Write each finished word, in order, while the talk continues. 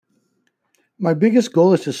My biggest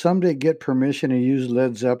goal is to someday get permission to use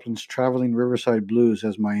Led Zeppelin's Traveling Riverside Blues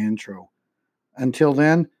as my intro. Until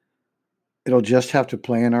then, it'll just have to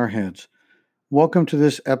play in our heads. Welcome to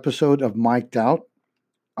this episode of Mic'd Out.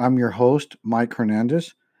 I'm your host, Mike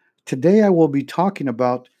Hernandez. Today I will be talking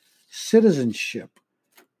about citizenship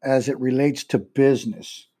as it relates to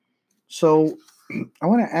business. So I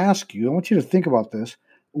want you to think about this.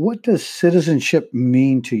 What does citizenship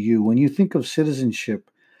mean to you? When you think of citizenship,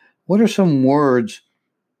 what are some words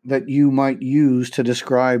that you might use to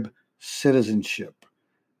describe citizenship?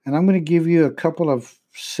 And I'm going to give you a couple of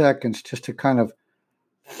seconds just to kind of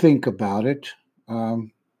think about it.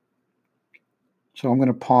 Um, so I'm going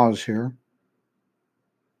to pause here.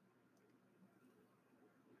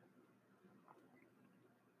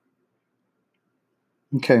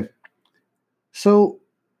 Okay. So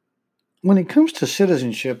when it comes to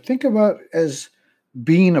citizenship, think about as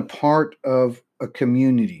being a part of a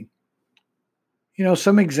community.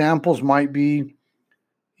 Some examples might be,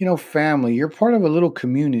 family. You're part of a little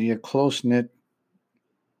community, a close knit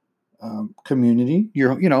community.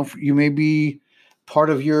 You may be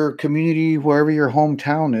part of your community wherever your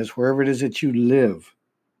hometown is, wherever it is that you live,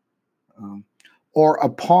 um, or a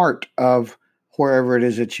part of wherever it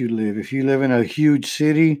is that you live. If you live in a huge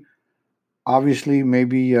city, obviously,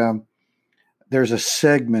 maybe there's a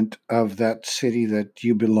segment of that city that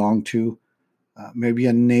you belong to, maybe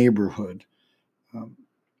a neighborhood. Um,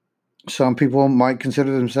 some people might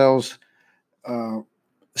consider themselves uh,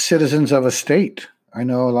 citizens of a state. I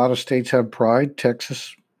know a lot of states have pride.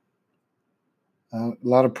 Texas, a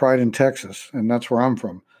lot of pride in Texas, and that's where I'm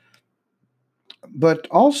from. But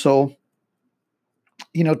also,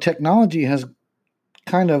 technology has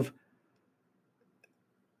kind of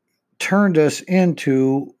turned us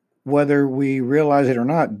into, whether we realize it or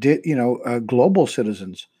not, global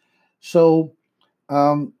citizens. So,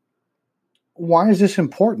 um, why is this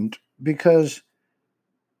important? Because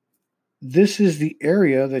this is the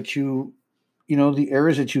area that the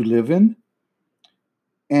areas that you live in.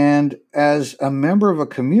 And as a member of a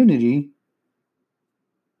community,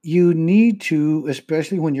 you need to,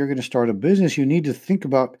 especially when you're going to start a business, you need to think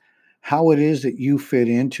about how it is that you fit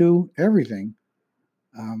into everything.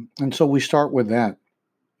 And so we start with that.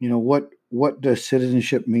 What does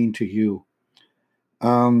citizenship mean to you?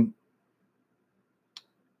 Um,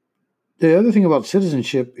 the other thing about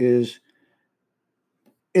citizenship is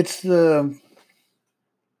it's the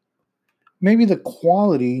maybe the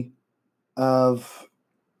quality of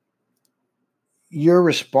your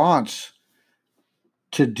response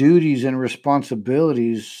to duties and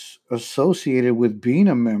responsibilities associated with being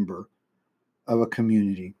a member of a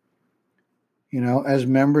community. As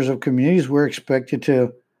members of communities, we're expected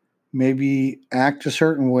to maybe act a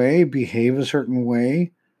certain way, behave a certain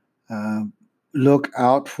way, uh, look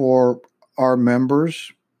out for our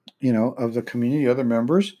members, of the community, other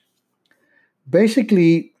members.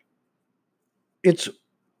 Basically, it's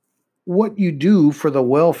what you do for the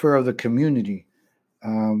welfare of the community.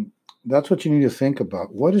 Um, that's what you need to think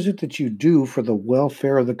about. What is it that you do for the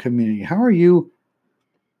welfare of the community? How are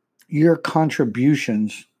your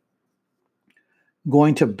contributions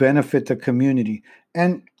going to benefit the community?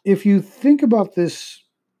 And if you think about this,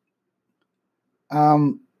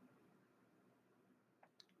 um,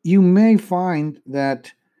 you may find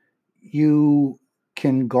that you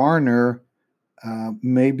can garner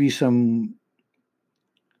maybe some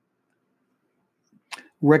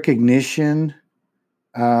recognition,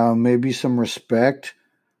 maybe some respect,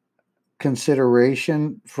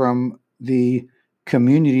 consideration from the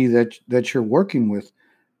community that you're working with.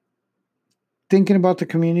 Thinking about the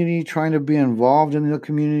community, trying to be involved in the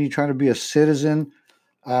community, trying to be a citizen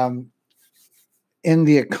um, in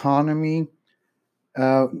the economy.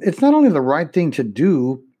 It's not only the right thing to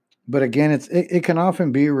do, but again, it can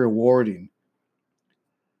often be rewarding.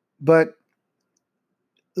 But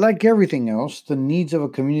like everything else, the needs of a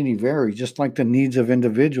community vary, just like the needs of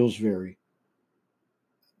individuals vary.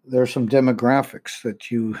 There are some demographics that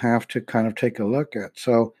you have to kind of take a look at.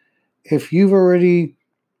 So if you've already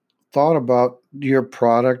thought about your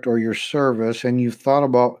product or your service and you've thought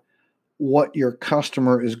about what your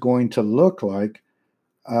customer is going to look like,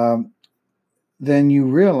 um, then you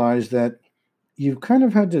realize that you've kind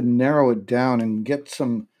of had to narrow it down and get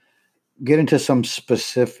into some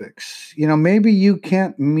specifics. Maybe you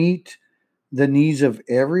can't meet the needs of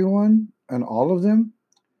everyone and all of them,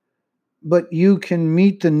 but you can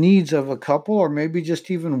meet the needs of a couple or maybe just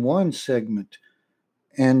even one segment.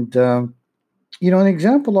 And an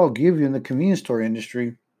example I'll give you in the convenience store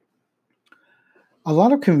industry, a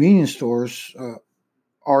lot of convenience stores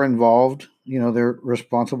are involved. They're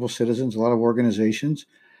responsible citizens, a lot of organizations,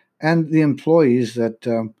 and the employees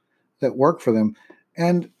that work for them.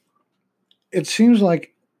 And it seems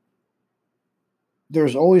like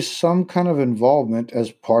there's always some kind of involvement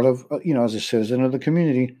as part of, as a citizen of the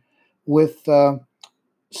community with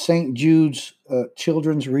St. Jude's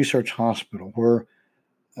Children's Research Hospital, where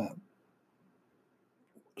uh,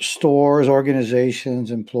 stores,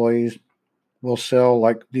 organizations, employees will sell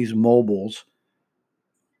like these mobiles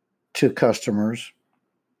to customers.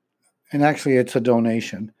 And actually, it's a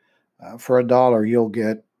donation. For $1, you'll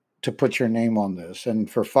get to put your name on this, and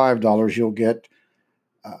for $5, you'll get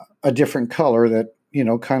a different color that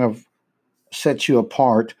kind of sets you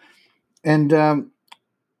apart. And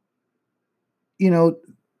you know,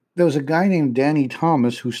 there was a guy named Danny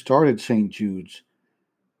Thomas who started St. Jude's,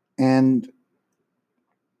 and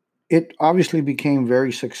it obviously became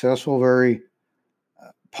very successful, very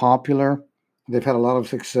popular. They've had a lot of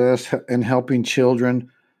success in helping children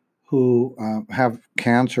who have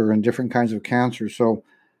cancer and different kinds of cancer. So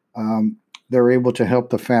um, they're able to help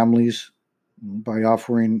the families by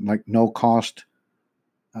offering like no cost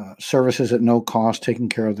services at no cost, taking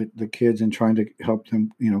care of the kids and trying to help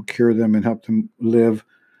them, cure them and help them live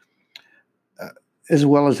uh, as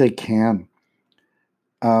well as they can.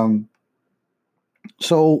 Um,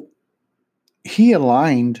 so he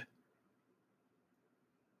aligned,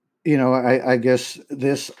 I guess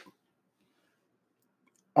this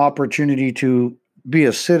opportunity to be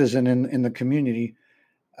a citizen in the community.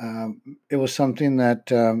 It was something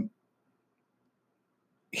that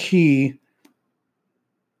he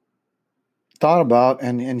thought about,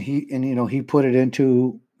 and he put it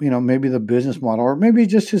into maybe the business model, or maybe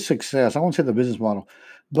just his success. I won't say the business model,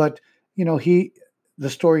 but he the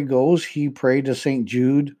story goes he prayed to St.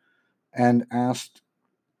 Jude and asked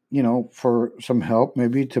for some help,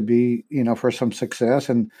 maybe to be for some success,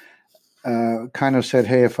 and kind of said,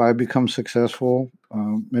 hey, if I become successful,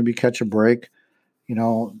 maybe catch a break,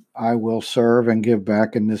 I will serve and give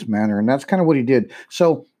back in this manner. And that's kind of what he did.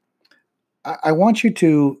 So I want you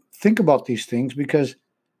to think about these things, because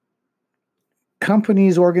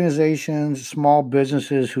companies, organizations, small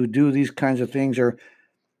businesses who do these kinds of things are,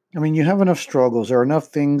 I mean, you have enough struggles. There are enough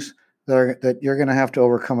things that you're going to have to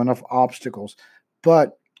overcome, enough obstacles.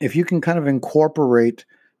 But if you can kind of incorporate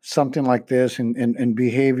something like this and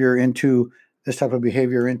behavior into this type of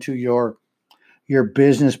behavior into your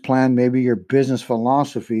business plan, maybe your business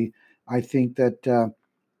philosophy, I think that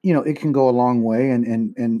it can go a long way,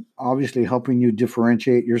 and obviously helping you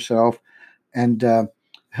differentiate yourself and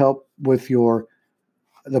help with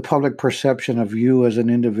the public perception of you as an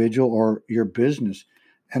individual or your business.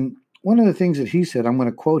 And one of the things that he said, I'm going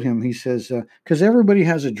to quote him. He says, "Because everybody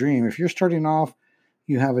has a dream. If you're starting off,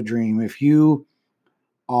 you have a dream. If you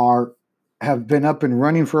are have been up and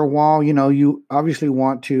running for a while, you obviously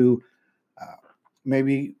want to uh,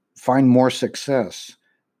 maybe find more success,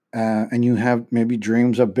 and you have maybe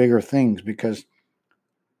dreams of bigger things, because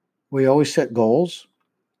we always set goals,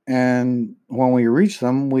 and when we reach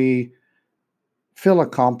them, we feel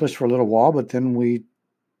accomplished for a little while, but then we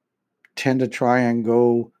tend to try and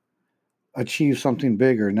go achieve something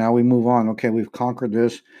bigger. Now we move on. Okay, we've conquered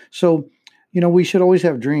this. So, we should always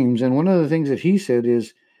have dreams. And one of the things that he said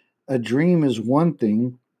is a dream is one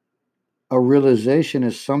thing, a realization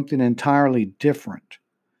is something entirely different.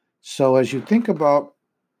 So, as you think about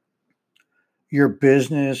your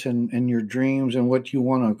business and your dreams and what you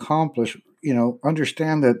want to accomplish,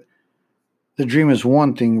 understand that the dream is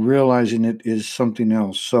one thing, realizing it is something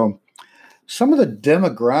else. So, some of the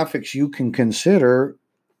demographics you can consider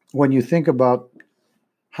when you think about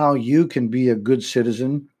how you can be a good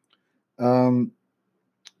citizen, um,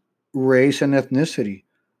 race and ethnicity.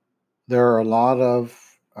 There are a lot of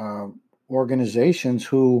organizations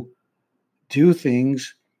who do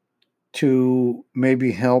things to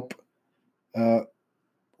maybe help uh,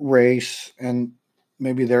 race and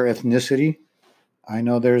maybe their ethnicity. I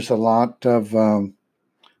know there's a lot of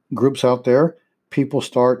groups out there. People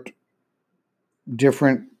start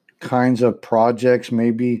different kinds of projects,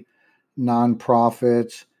 maybe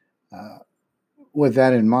nonprofits, uh, with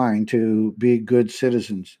that in mind, to be good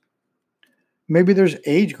citizens. Maybe there's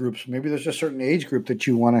age groups. Maybe there's a certain age group that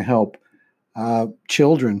you want to help.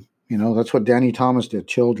 Children, that's what Danny Thomas did.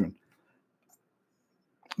 Children.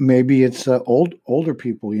 Maybe it's older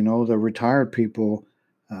people. The retired people,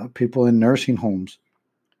 people in nursing homes.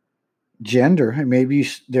 Gender. Maybe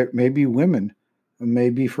there. Maybe women.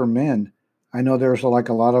 Maybe for men. I know there's like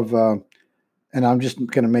a lot of, and I'm just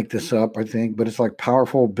going to make this up, I think, but it's like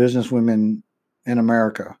powerful business women in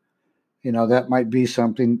America. That might be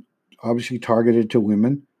something obviously targeted to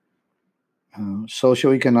women.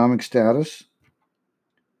 Socioeconomic status,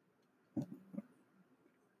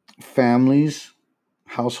 families,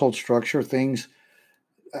 household structure, things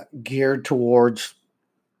geared towards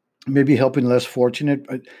maybe helping less fortunate,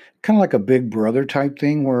 kind of like a big brother type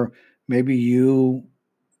thing where maybe you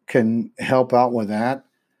can help out with that.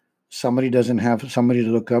 Somebody doesn't have somebody to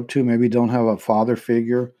look up to, maybe don't have a father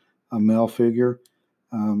figure, a male figure,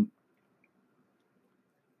 um,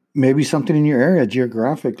 maybe something in your area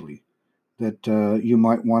geographically that you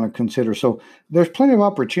might want to consider. So there's plenty of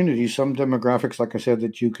opportunities, some demographics, like I said,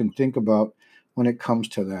 that you can think about when it comes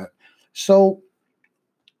to that. So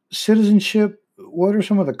citizenship, what are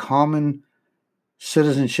some of the common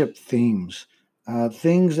citizenship themes?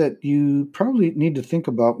 Things that you probably need to think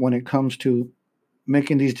about when it comes to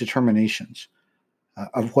making these determinations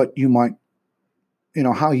of what you might,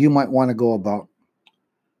 how you might want to go about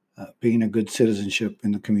being a good citizenship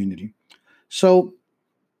in the community. So,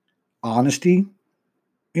 honesty,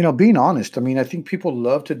 being honest. I mean, I think people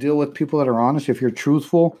love to deal with people that are honest if you're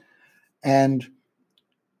truthful. And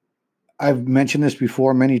I've mentioned this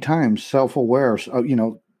before many times, self aware,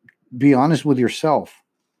 be honest with yourself.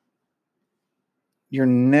 You're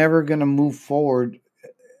never going to move forward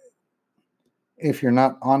if you're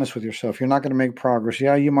not honest with yourself. You're not going to make progress.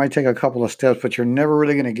 Yeah, you might take a couple of steps, but you're never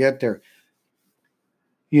really going to get there.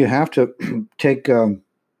 You have to take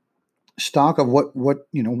stock of what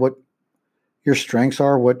your strengths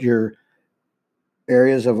are, what your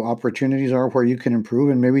areas of opportunities are where you can improve,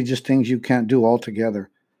 and maybe just things you can't do altogether,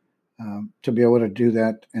 to be able to do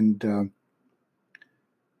that and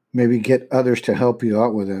maybe get others to help you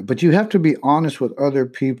out with it. But you have to be honest with other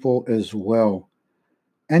people as well.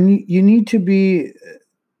 And you need to be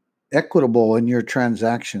equitable in your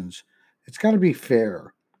transactions. It's got to be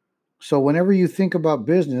fair. So whenever you think about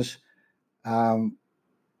business, um,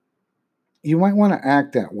 you might want to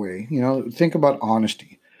act that way. Think about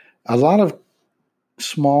honesty. A lot of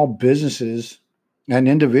small businesses and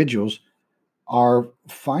individuals are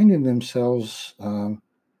finding themselves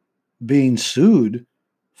being sued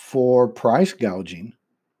for price gouging.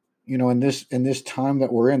 In this time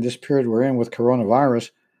that we're in, this period we're in with coronavirus,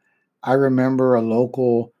 I remember a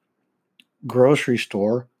local grocery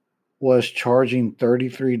store was charging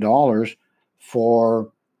 $33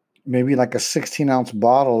 for maybe like a 16-ounce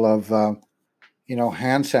bottle of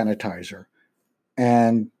hand sanitizer,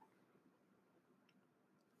 and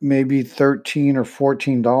maybe $13 or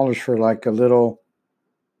 $14 for like a little,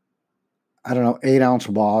 I don't know, 8-ounce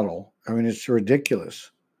bottle. I mean, it's ridiculous.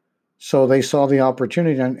 So they saw the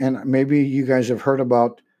opportunity, and maybe you guys have heard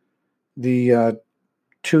about the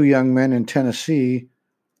two young men in Tennessee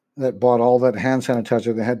that bought all that hand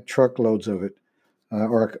sanitizer. They had truckloads of it,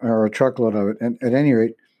 or a truckload of it. And at any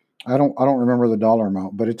rate, I don't remember the dollar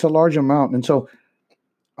amount, but it's a large amount. And so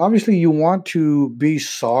obviously you want to be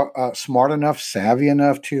smart enough, savvy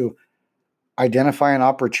enough to identify an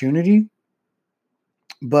opportunity,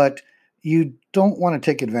 but you don't want to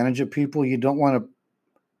take advantage of people. You don't want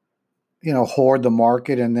to hoard the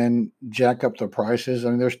market and then jack up the prices.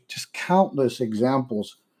 I mean, there's just countless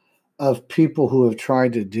examples of people who have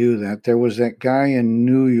tried to do that. There was that guy in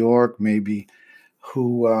New York, maybe,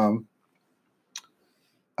 who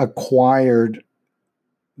acquired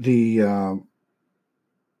the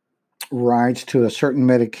rights to a certain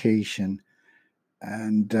medication,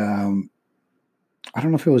 and I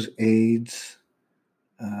don't know if it was AIDS.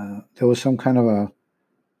 There was some kind of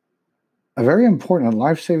a very important,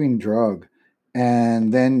 life-saving drug,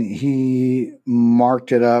 and then he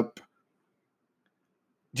marked it up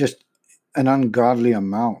just an ungodly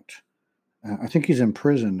amount. I think he's in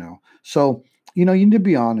prison now. So, you need to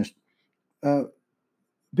be honest.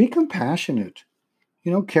 Be compassionate.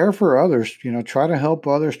 Care for others. Try to help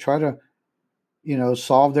others. Try to,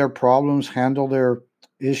 solve their problems, handle their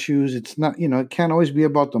issues. It's not, it can't always be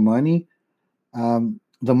about the money.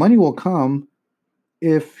 The money will come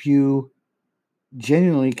if you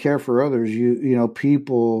genuinely care for others.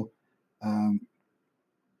 People,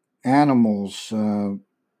 animals,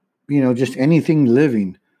 just anything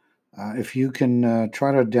living. If you can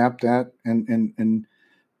try to adapt that and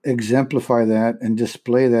exemplify that and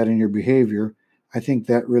display that in your behavior, I think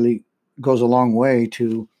that really goes a long way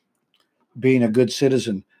to being a good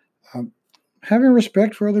citizen. Um, Having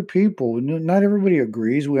respect for other people. Not everybody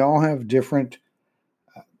agrees. We all have different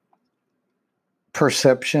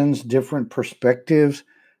perceptions, different perspectives,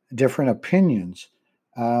 different opinions.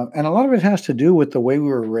 And a lot of it has to do with the way we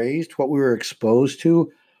were raised, what we were exposed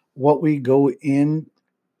to, what we go in,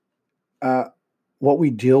 uh, what we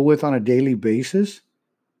deal with on a daily basis,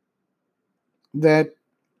 that,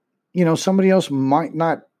 somebody else might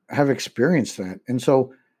not have experienced that. And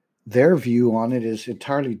so their view on it is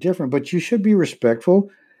entirely different, but you should be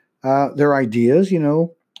respectful. Their ideas,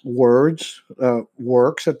 words,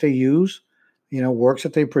 works that they use, works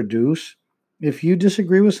that they produce. If you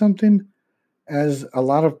disagree with something, as a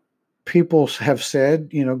lot of people have said,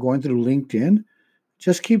 going through LinkedIn,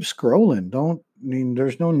 just keep scrolling. Don't, I mean,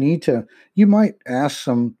 there's no need to, you might ask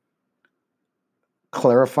some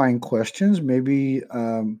clarifying questions, maybe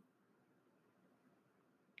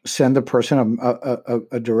send the person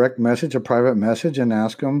a direct message, a private message, and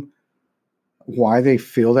ask them why they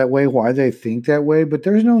feel that way, why they think that way. But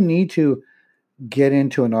there's no need to get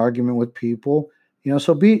into an argument with people,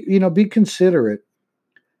 so be considerate.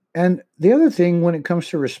 And the other thing, when it comes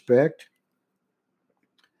to respect,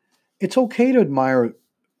 it's okay to admire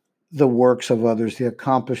the works of others, the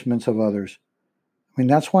accomplishments of others. I mean,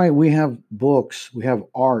 that's why we have books, we have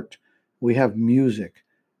art, we have music.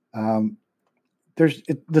 um,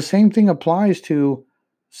 the same thing applies to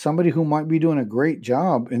somebody who might be doing a great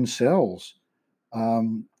job in sales,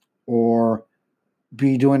 um, or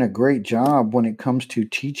be doing a great job when it comes to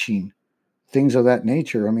teaching, things of that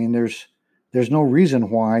nature. I mean, there's no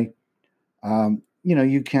reason why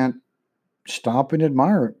you can't stop and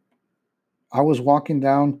admire it. I was walking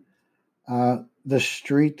down the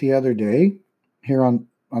street the other day here on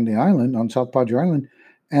the island, on South Padre Island,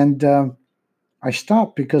 and I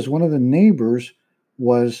stopped because one of the neighbors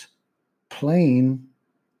was playing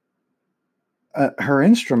her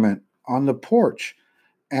instrument on the porch,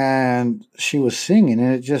 and she was singing,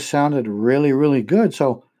 and it just sounded really, really good.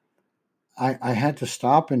 So I had to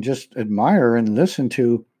stop and just admire and listen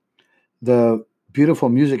to the beautiful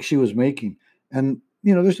music she was making. And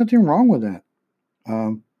there's nothing wrong with that.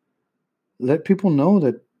 Um, let people know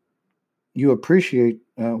that you appreciate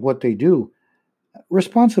what they do.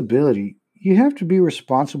 Responsibility. You have to be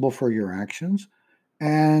responsible for your actions,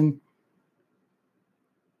 and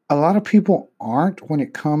a lot of people aren't when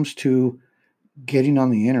it comes to getting on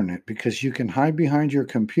the internet, because you can hide behind your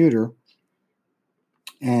computer,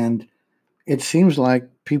 and it seems like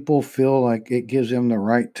people feel like it gives them the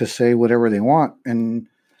right to say whatever they want and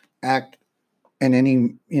act in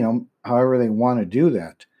any, however they want to do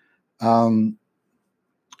that. um,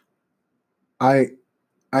 i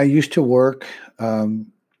I used to work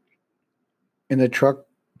in the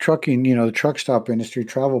trucking, the truck stop industry,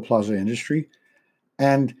 travel plaza industry,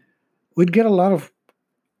 and we'd get a lot of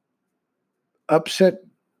upset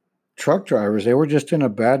truck drivers. They were just in a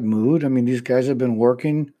bad mood. I mean, these guys had been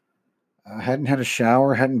working, hadn't had a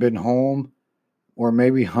shower, hadn't been home, or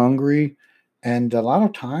maybe hungry, and a lot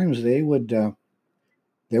of times they would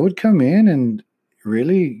come in and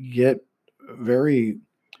really get very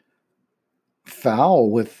foul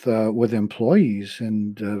with employees,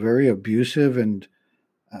 and very abusive, and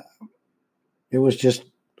uh, it was just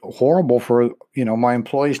horrible for my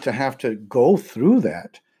employees to have to go through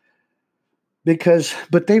that, because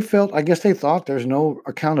but they felt, I guess they thought, there's no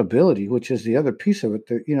accountability, which is the other piece of it.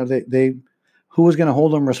 They who was going to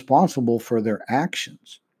hold them responsible for their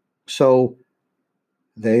actions? So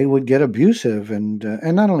they would get abusive, and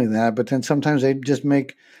not only that, but then sometimes they'd just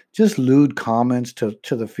make just lewd comments to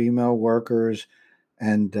the female workers,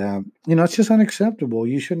 and it's just unacceptable.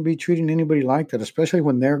 You shouldn't be treating anybody like that, especially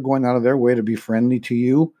when they're going out of their way to be friendly to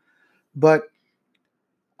you. But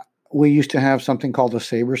we used to have something called the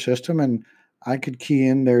Sabre system, and I could key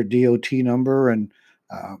in their DOT number and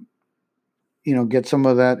uh, get some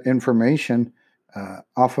of that information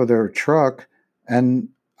off of their truck, and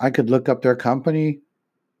I could look up their company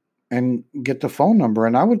and get the phone number,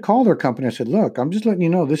 and I would call their company. I said, "Look, I'm just letting you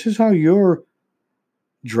know this is how your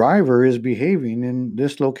driver is behaving in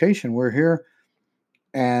this location. We're here."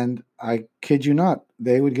 And I kid you not,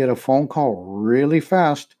 they would get a phone call really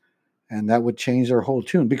fast, and that would change their whole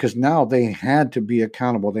tune, because now they had to be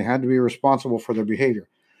accountable. They had to be responsible for their behavior.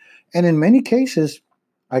 And in many cases,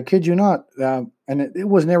 I kid you not, and it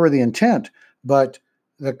was never the intent, but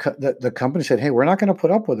the company said, "Hey, we're not going to put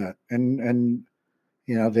up with that," and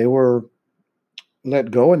they were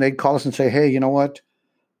let go, and they'd call us and say, "Hey, you know what?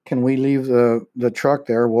 Can we leave the truck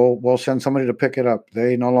there? We'll send somebody to pick it up.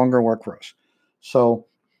 They no longer work for us." So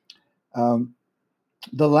um,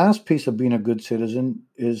 the last piece of being a good citizen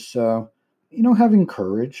is having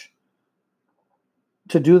courage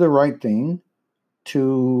to do the right thing,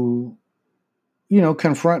 to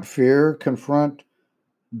confront fear, confront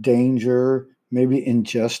danger, maybe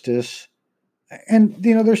injustice. And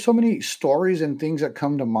there's so many stories and things that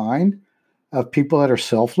come to mind of people that are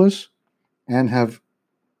selfless and have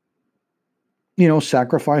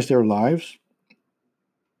sacrificed their lives.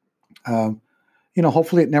 um,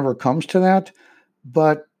 Hopefully it never comes to that,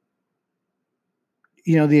 but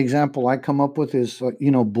the example I come up with is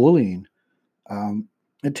bullying. um,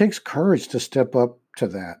 it takes courage to step up to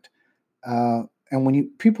that. And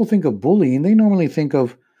when people think of bullying, they normally think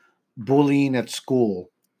of bullying at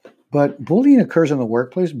school. But bullying occurs in the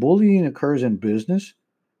workplace, bullying occurs in business,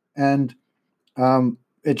 and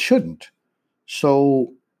it shouldn't.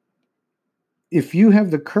 So if you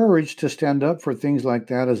have the courage to stand up for things like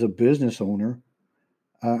that as a business owner,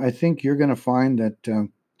 I think you're going to find that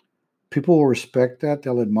people will respect that,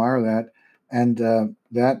 they'll admire that, and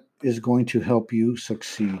that is going to help you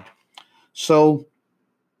succeed. So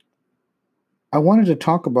I wanted to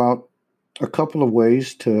talk about a couple of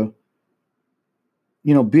ways to,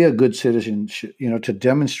 be a good citizen, to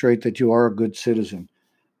demonstrate that you are a good citizen.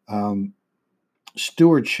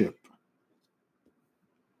 Stewardship.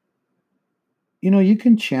 You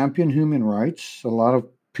can champion human rights. A lot of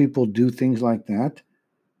people do things like that.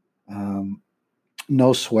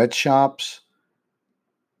 No sweatshops.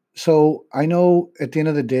 So I know at the end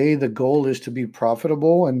of the day, the goal is to be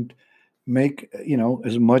profitable and make,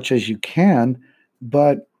 as much as you can.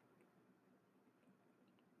 But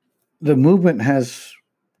the movement has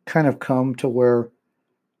kind of come to where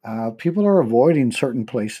people are avoiding certain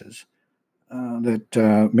places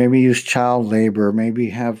that maybe use child labor, maybe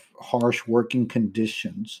have harsh working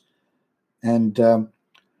conditions. And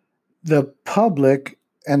the public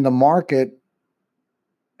and the market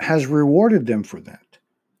has rewarded them for that.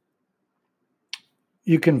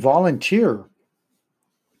 You can volunteer,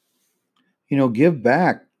 give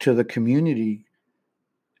back to the community,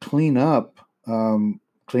 clean up,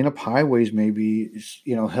 clean up highways, maybe,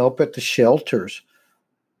 help at the shelters.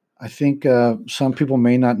 I think some people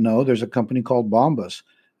may not know there's a company called Bombas,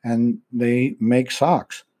 and they make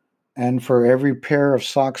socks. And for every pair of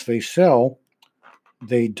socks they sell,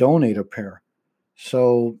 they donate a pair.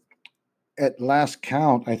 So at last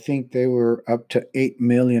count, I think they were up to 8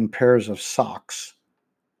 million pairs of socks.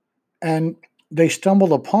 And they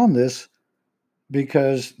stumbled upon this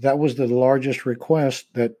because that was the largest request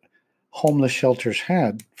that homeless shelters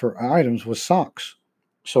had for items was socks.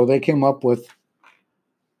 So they came up with,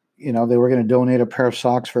 they were going to donate a pair of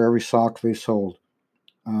socks for every sock they sold.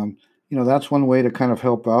 That's one way to kind of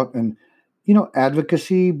help out. And,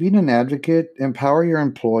 advocacy, being an advocate, empower your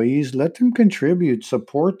employees, let them contribute,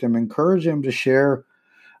 support them, encourage them to share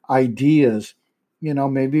ideas,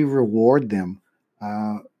 maybe reward them.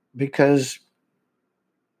 Because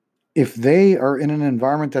if they are in an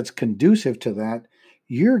environment that's conducive to that,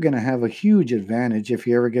 you're going to have a huge advantage if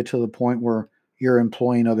you ever get to the point where you're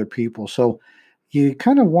employing other people. So you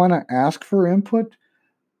kind of want to ask for input,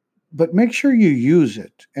 but make sure you use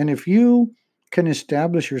it. And if you can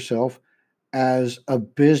establish yourself as a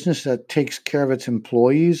business that takes care of its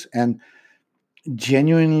employees and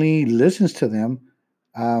genuinely listens to them,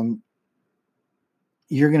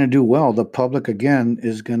 you're going to do well. The public, again,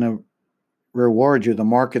 is going to reward you. The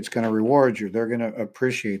market's going to reward you. They're going to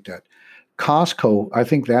appreciate that. Costco, I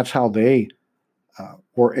think that's how they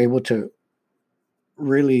were able to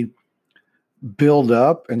really build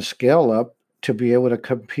up and scale up to be able to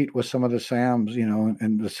compete with some of the Sam's,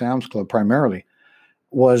 and the Sam's Club primarily,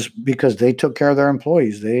 was because they took care of their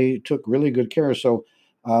employees. They took really good care. So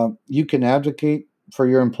you can advocate for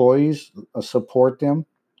your employees, support them.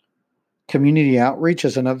 Community outreach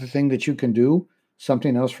is another thing that you can do,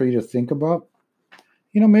 something else for you to think about.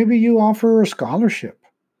 Maybe you offer a scholarship.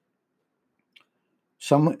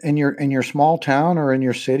 Some in your small town or in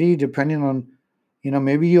your city, depending on,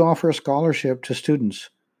 maybe you offer a scholarship to students,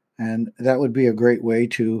 and that would be a great way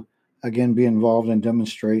to, again, be involved and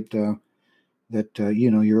demonstrate that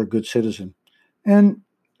you're a good citizen. And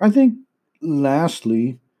I think,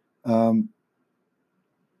 lastly,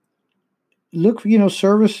 look,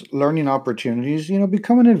 service learning opportunities.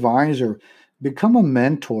 Become an advisor, become a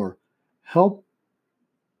mentor, help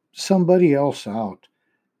somebody else out.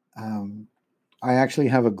 I actually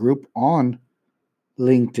have a group on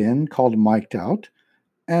LinkedIn called Mic'd Out.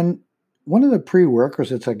 And one of the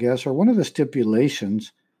prerequisites, I guess, or one of the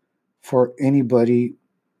stipulations for anybody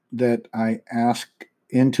that I ask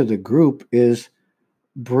into the group is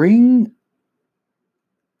bring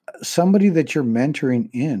somebody that you're mentoring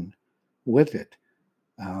in with it.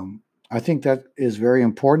 I think that is very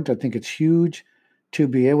important. I think it's huge to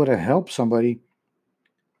be able to help somebody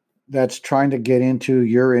that's trying to get into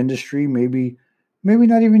your industry, maybe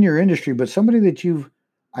not even your industry, but somebody that you've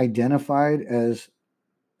identified as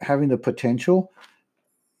having the potential,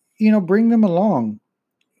 bring them along.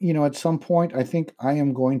 At some point, I think I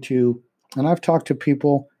am going to, and I've talked to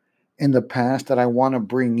people in the past that I want to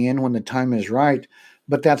bring in when the time is right.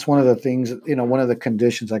 But that's one of the things, one of the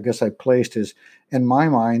conditions I guess I placed is, in my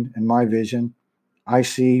mind and my vision, I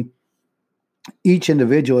see each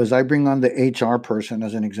individual as I bring on the HR person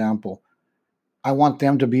as an example. I want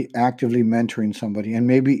them to be actively mentoring somebody, and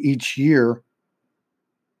maybe each year,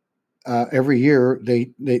 every year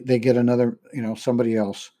they get another, somebody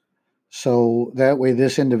else. So that way,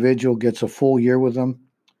 this individual gets a full year with them.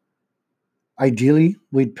 Ideally,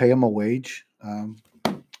 we'd pay them a wage,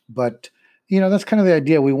 but that's kind of the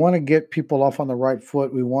idea. We want to get people off on the right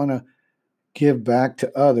foot. We want to give back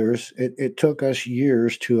to others. It took us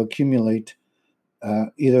years to accumulate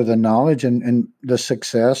either the knowledge and the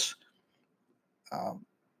success. Um,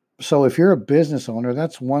 so if you're a business owner,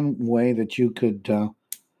 that's one way that you could,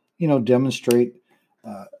 demonstrate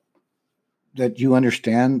uh, that you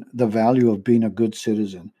understand the value of being a good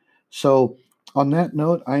citizen. So on that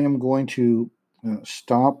note, I am going to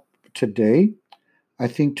stop today. I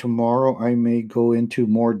think tomorrow I may go into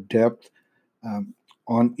more depth um,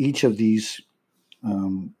 on each of these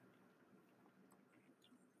um,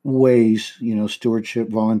 ways, stewardship,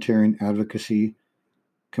 volunteering, advocacy,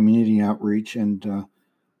 community outreach, and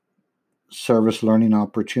service learning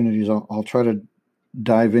opportunities. I'll try to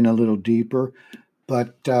dive in a little deeper,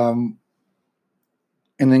 but and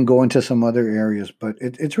then go into some other areas. But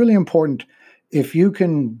it's really important if you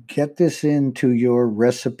can get this into your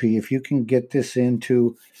recipe, if you can get this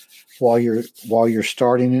into while you're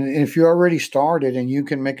starting, and if you're already started and you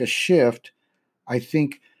can make a shift, I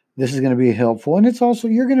think this is going to be helpful. And it's also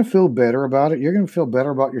you're going to feel better about it. You're going to feel better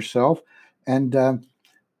about yourself, and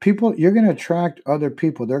people you're going to attract other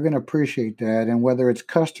people. They're going to appreciate that, and whether it's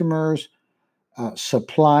customers,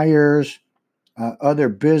 suppliers, other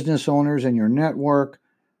business owners in your network,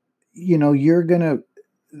 you're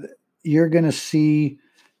gonna see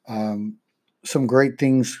um, some great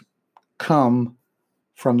things come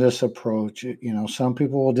from this approach. Some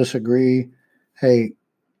people will disagree. Hey,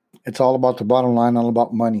 it's all about the bottom line, all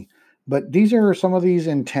about money. But these are some of these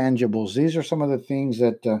intangibles. These are some of the things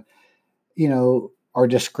that are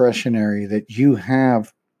discretionary. That you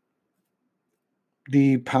have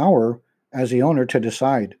the power as the owner to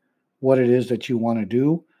decide what it is that you want to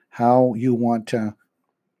do, how you want to,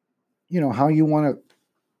 how you want to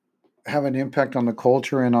have an impact on the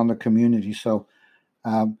culture and on the community. So,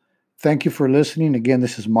 um, thank you for listening. Again,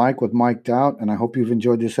 this is Mike with Mike Out, and I hope you've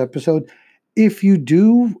enjoyed this episode. If you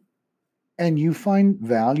do and you find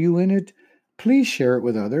value in it, please share it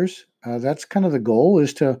with others. That's kind of the goal,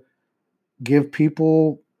 is to give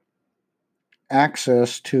people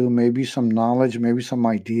access to maybe some knowledge, maybe some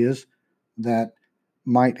ideas that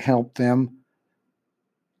might help them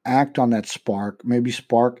act on that spark, maybe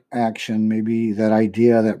spark action, maybe that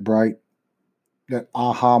idea, that bright, that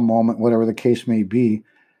aha moment, whatever the case may be,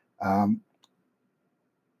 um,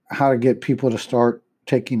 how to get people to start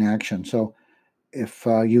taking action. So if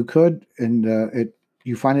you could, and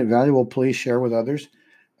you find it valuable, please share with others.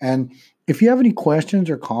 And if you have any questions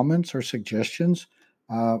or comments or suggestions,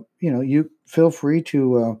 you feel free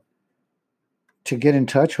to get in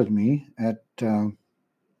touch with me at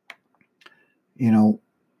you know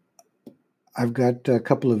I've got a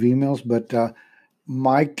couple of emails, but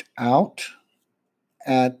mic'd out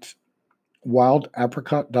at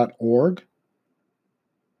wildapricot.org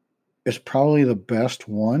is probably the best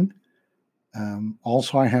one.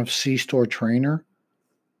 Also, I have C Store Trainer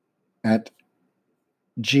at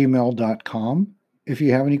gmail.com. If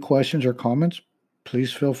you have any questions or comments,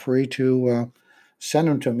 please feel free to send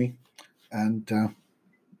them to me. And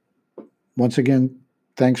once again,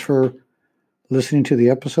 thanks for listening to the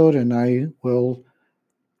episode, and I will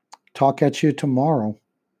talk at you tomorrow.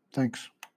 Thanks.